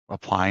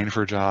applying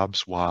for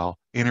jobs, while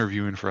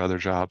interviewing for other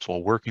jobs,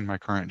 while working my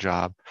current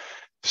job.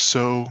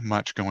 So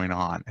much going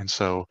on. And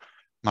so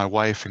my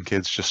wife and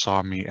kids just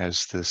saw me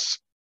as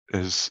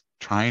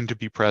trying to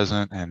be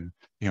present and,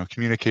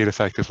 communicate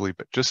effectively,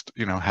 but just,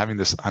 having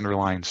this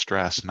underlying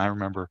stress. And I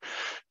remember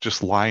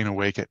just lying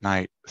awake at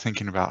night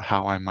thinking about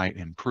how I might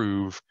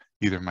improve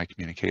either my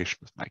communication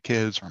with my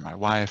kids or my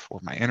wife or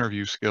my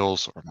interview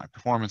skills or my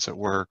performance at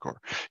work, or,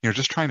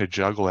 just trying to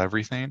juggle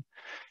everything.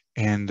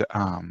 And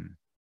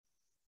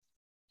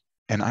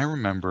I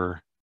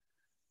remember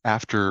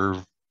after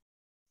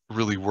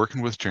really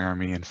working with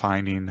Jeremy and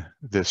finding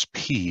this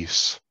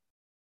peace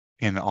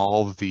in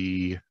all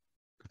the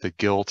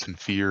guilt and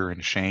fear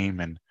and shame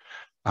and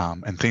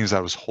things I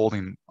was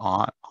holding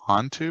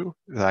on to,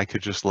 that I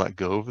could just let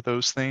go of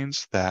those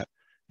things, that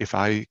if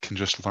I can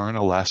just learn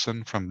a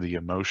lesson from the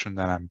emotion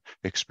that I'm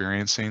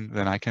experiencing,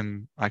 then I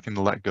can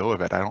let go of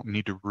it. I don't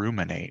need to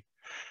ruminate.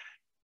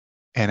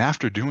 And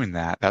after doing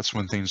that, that's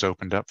when things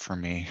opened up for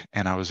me,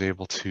 and I was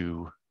able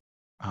to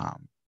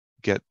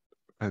get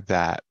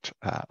that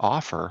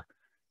offer.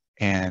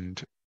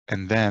 And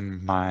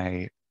then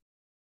my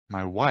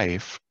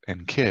wife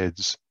and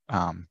kids,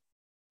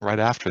 right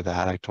after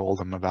that, I told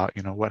them about,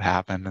 what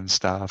happened and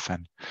stuff.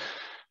 And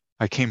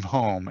I came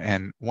home,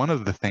 and one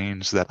of the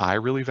things that I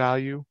really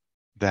value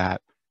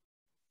that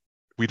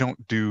we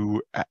don't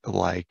do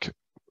like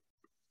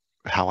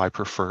how I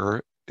prefer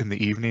in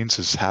the evenings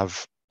is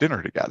have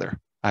dinner together.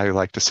 I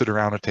like to sit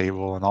around a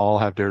table and all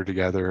have dinner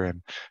together,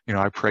 and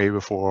I pray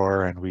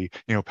before, and we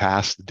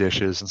pass the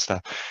dishes and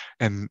stuff.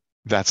 And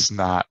that's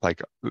not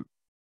like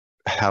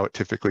how it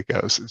typically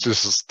goes. It's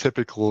just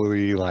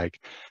typically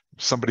like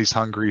somebody's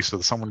hungry,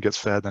 so someone gets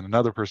fed, then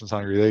another person's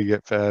hungry, they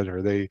get fed,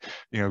 or they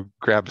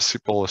grab a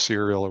bowl of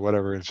cereal or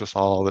whatever. It's just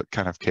all that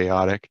kind of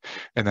chaotic.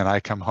 And then I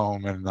come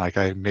home and like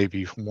I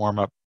maybe warm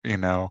up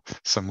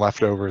some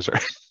leftovers or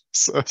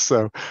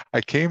so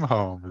I came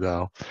home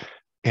though,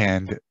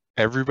 and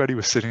everybody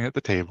was sitting at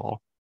the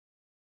table,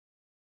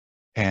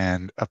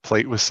 and a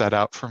plate was set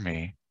out for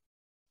me,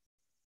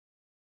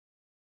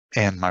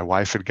 and my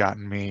wife had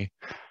gotten me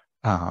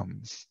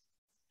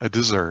a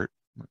dessert.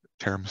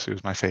 Tiramisu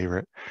is my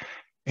favorite.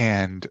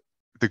 And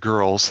the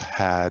girls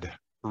had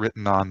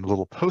written on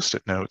little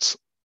Post-it notes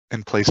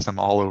and placed them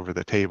all over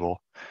the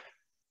table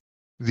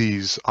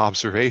these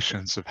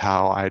observations of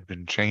how I'd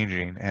been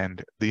changing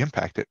and the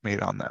impact it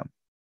made on them.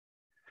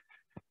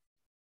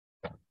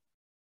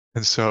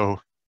 And so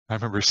I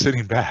remember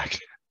sitting back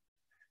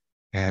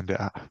and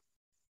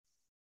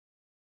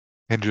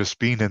just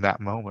being in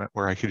that moment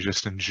where I could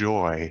just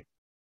enjoy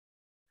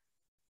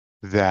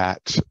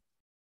that,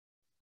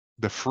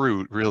 the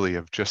fruit really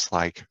of just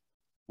like,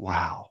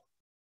 wow,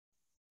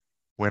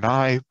 when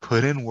I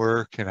put in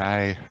work and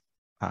I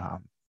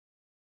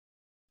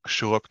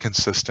show up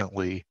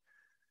consistently,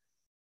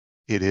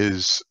 it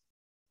is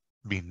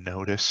being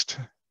noticed,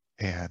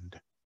 and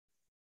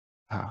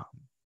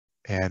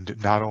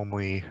not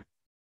only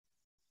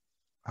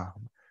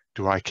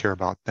do I care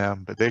about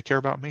them, but they care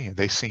about me and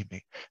they see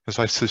me. And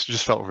so I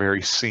just felt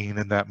very seen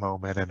in that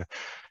moment,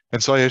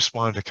 and so I just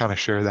wanted to kind of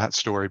share that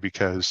story,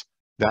 because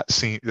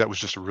that was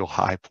just a real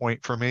high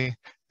point for me,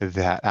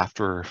 that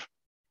after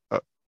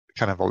a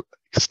kind of an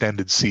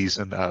extended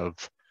season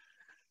of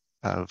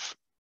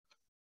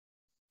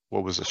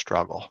what was a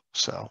struggle.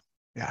 So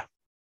yeah,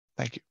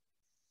 thank you.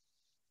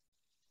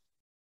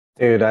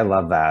 Dude, I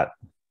love that.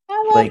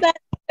 I love Like that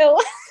too.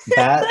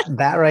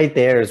 that right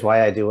there is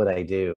why I do what I do.